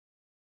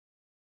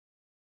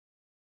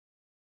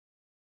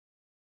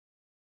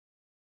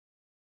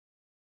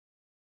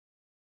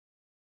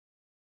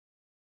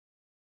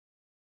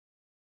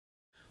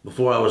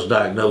Before I was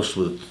diagnosed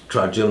with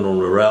trigeminal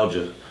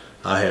neuralgia,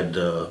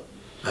 the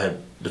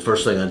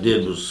first thing I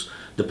did was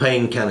the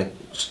pain kind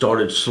of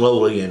started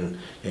slowly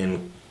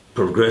and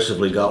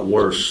progressively got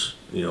worse,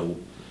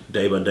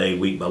 day by day,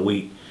 week by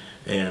week.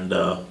 And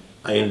I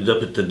ended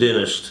up at the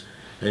dentist,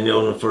 and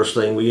the first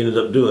thing we ended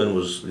up doing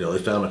was, they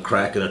found a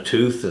crack in a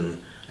tooth, and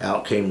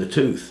out came the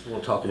tooth. I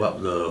want to talk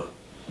about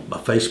my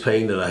face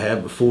pain that I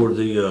had before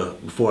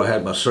I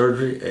had my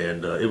surgery,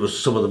 and it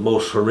was some of the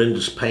most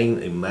horrendous pain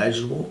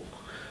imaginable.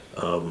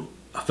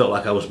 I felt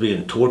like I was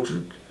being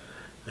tortured,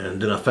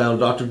 and then I found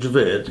Dr.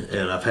 Javed,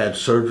 and I've had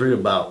surgery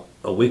about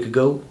a week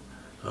ago,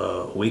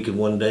 a week and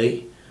 1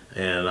 day,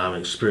 and I'm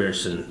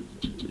experiencing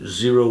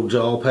zero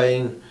jaw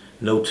pain,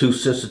 no tooth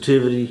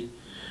sensitivity,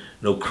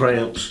 no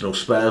cramps, no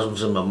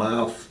spasms in my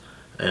mouth,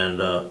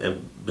 and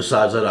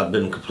besides that, I've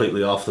been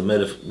completely off the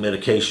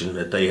medication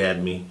that they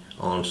had me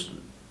on.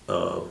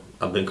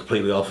 I've been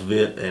completely off of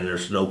it, and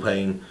there's no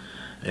pain,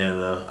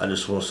 and I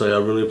just want to say I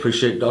really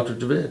appreciate Dr.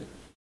 Javed.